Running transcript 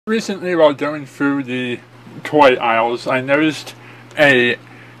Recently, while going through the toy aisles, I noticed a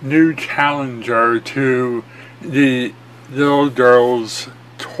new challenger to the little girls'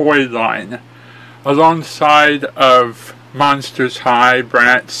 toy line. Alongside of Monsters High,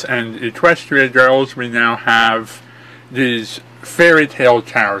 Bratz, and Equestria Girls, we now have these fairy tale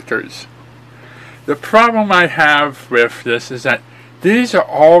characters. The problem I have with this is that these are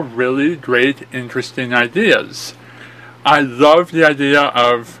all really great, interesting ideas. I love the idea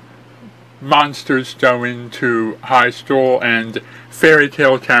of monsters going to high school and fairy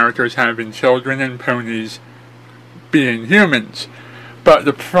tale characters having children and ponies being humans. But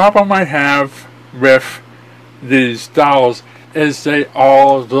the problem I have with these dolls is they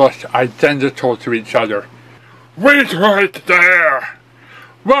all look identical to each other. Wait right there!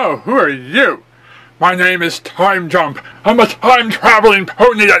 Whoa, who are you? My name is Time Jump. I'm a time-traveling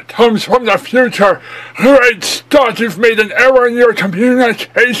pony that comes from the future. Great Scott, you've made an error in your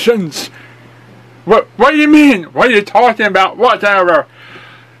communications. What do you mean? What are you talking about? What error?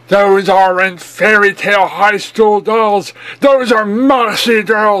 Those aren't fairy tale high school dolls. Those are Moxie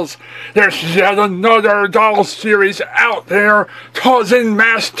Girls. There's yet another doll series out there causing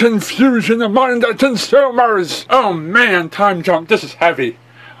mass confusion among the consumers. Oh man, Time Jump, this is heavy.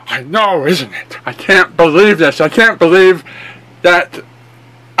 I know, isn't it? I can't believe this. I can't believe that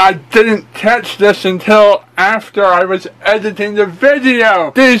I didn't catch this until after I was editing the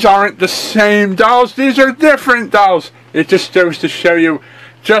video. These aren't the same dolls. These are different dolls. It just goes to show you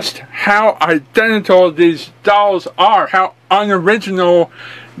just how identical these dolls are, how unoriginal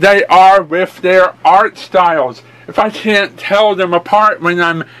they are with their art styles. If I can't tell them apart when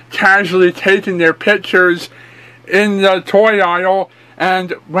I'm casually taking their pictures in the toy aisle,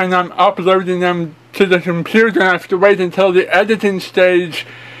 and when I'm uploading them to the computer, I have to wait until the editing stage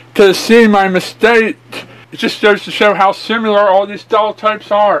to see my mistake. It just goes to show how similar all these doll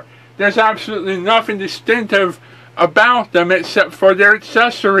types are. There's absolutely nothing distinctive about them except for their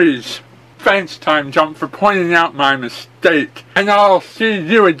accessories. Thanks, Time Jump, for pointing out my mistake. And I'll see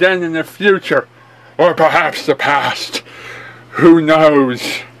you again in the future. Or perhaps the past. Who knows?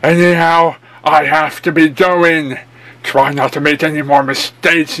 Anyhow, I have to be going. Try not to make any more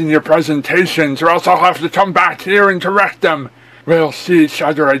mistakes in your presentations, or else I'll have to come back here and correct them. We'll see each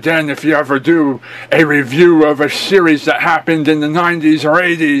other again if you ever do a review of a series that happened in the 90s or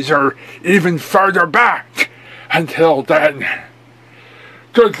 80s, or even further back. Until then,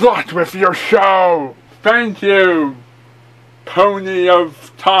 good luck with your show. Thank you, Pony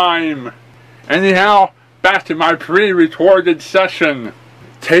of Time. Anyhow, back to my pre-recorded session.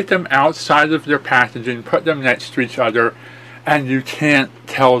 Take them outside of their packaging, put them next to each other, and you can't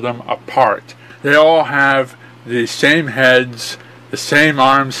tell them apart. They all have the same heads, the same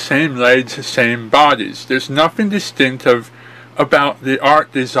arms, same legs, same bodies. There's nothing distinctive about the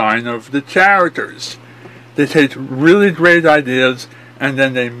art design of the characters. They take really great ideas and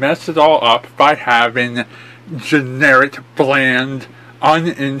then they mess it all up by having generic, bland,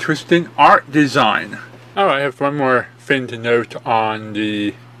 uninteresting art design. Oh, I have one more thing to note on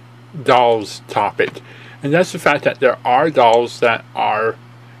the dolls topic, and that's the fact that there are dolls that are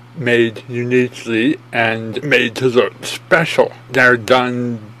made uniquely and made to look special. They're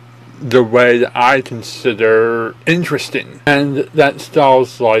done the way that I consider interesting, and that's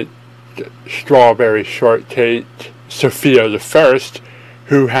dolls like Strawberry Shortcake, Sophia the First,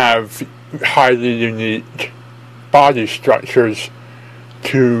 who have highly unique body structures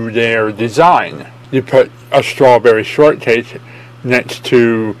to their design. You put a Strawberry Shortcake next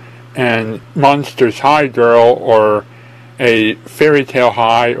to a Monsters High girl, or a Fairy Tale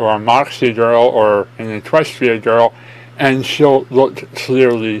High, or a Moxie girl, or an Equestria girl, and she'll look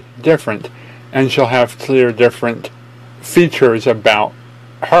clearly different, and she'll have clear different features about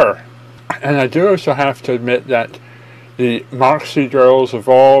her. And I do also have to admit that the Moxie girls of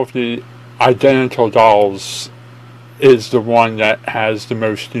all of the identical dolls is the one that has the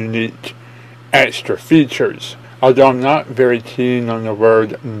most unique extra features, although I'm not very keen on the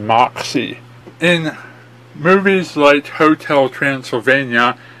word Moxie. In movies like Hotel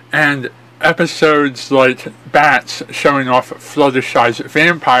Transylvania and episodes like Bats showing off Fluttershy's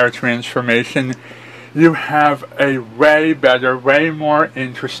vampire transformation, you have a way better, way more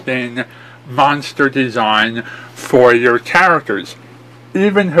interesting monster design for your characters.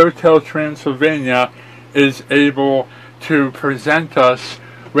 Even Hotel Transylvania is able to present us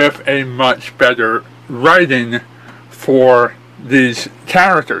with a much better writing for these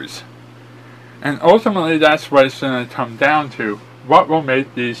characters. And ultimately that's what it's going to come down to. What will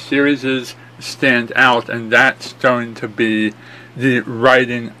make these series stand out, and that's going to be the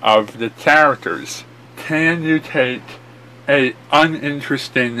writing of the characters. Can you take a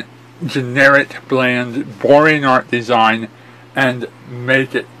uninteresting, generic, bland, boring art design and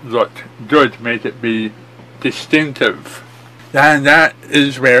make it look good, make it be distinctive. And that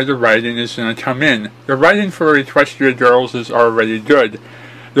is where the writing is going to come in. The writing for Equestria Girls is already good.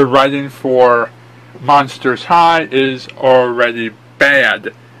 The writing for Monsters High is already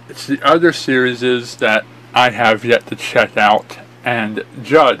bad. It's the other series that I have yet to check out and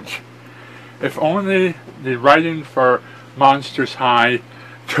judge. If only the writing for Monsters High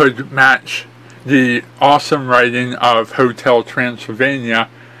could match the awesome writing of Hotel Transylvania,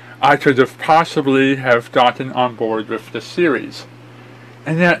 I could have possibly have gotten on board with the series.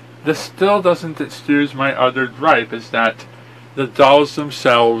 And yet, this still doesn't excuse my other gripe, is that the dolls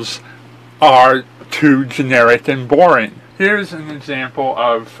themselves are too generic and boring. Here's an example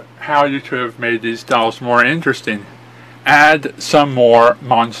of how you could have made these dolls more interesting. Add some more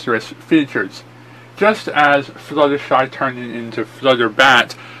monstrous features. Just as Fluttershy turning into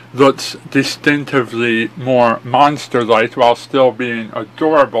Flutterbat looks distinctively more monster-like while still being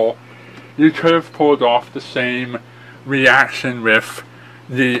adorable, you could have pulled off the same reaction with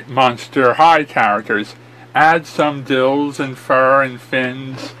the Monster High characters. Add some gills and fur and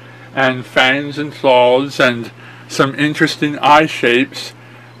fins and fangs and claws and some interesting eye shapes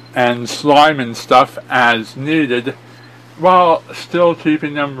and slime and stuff as needed, while still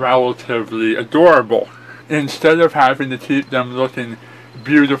keeping them relatively adorable. Instead of having to keep them looking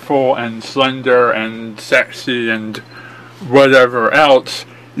beautiful and slender and sexy and whatever else,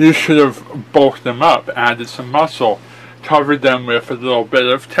 you should have bulked them up, added some muscle, covered them with a little bit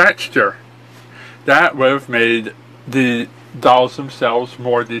of texture. That would have made the dolls themselves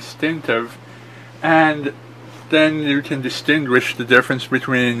more distinctive, and then you can distinguish the difference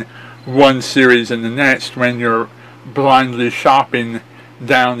between one series and the next when you're blindly shopping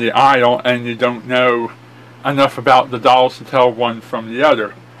down the aisle and you don't know enough about the dolls to tell one from the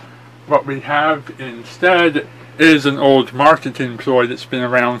other. What we have instead is an old marketing ploy that's been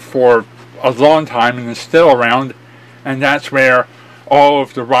around for a long time and is still around, and that's where all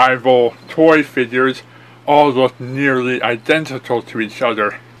of the rival toy figures all look nearly identical to each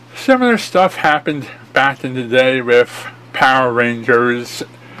other. Similar stuff happened back in the day with Power Rangers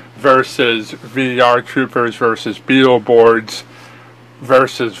versus VR Troopers versus Beetleborgs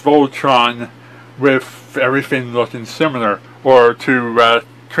versus Voltron, with everything looking similar, or to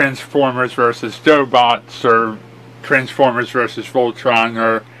Transformers versus GoBots, or Transformers versus Voltron,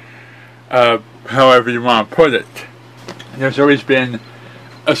 or however you want to put it. There's always been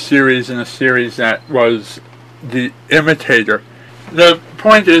a series that was the imitator. The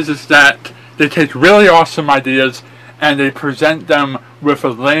point is that they take really awesome ideas and they present them with a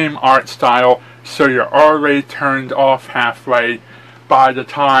lame art style, so you're already turned off halfway by the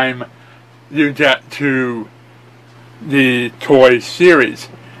time you get to the toy series.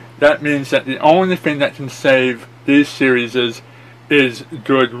 That means that the only thing that can save these series is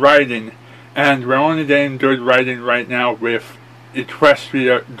good writing, and we're only getting good writing right now with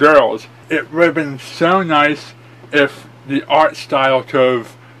Equestria Girls. It would have been so nice if the art style could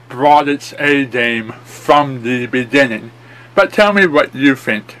have brought its A-game from the beginning. But tell me what you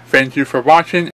think. Thank you for watching.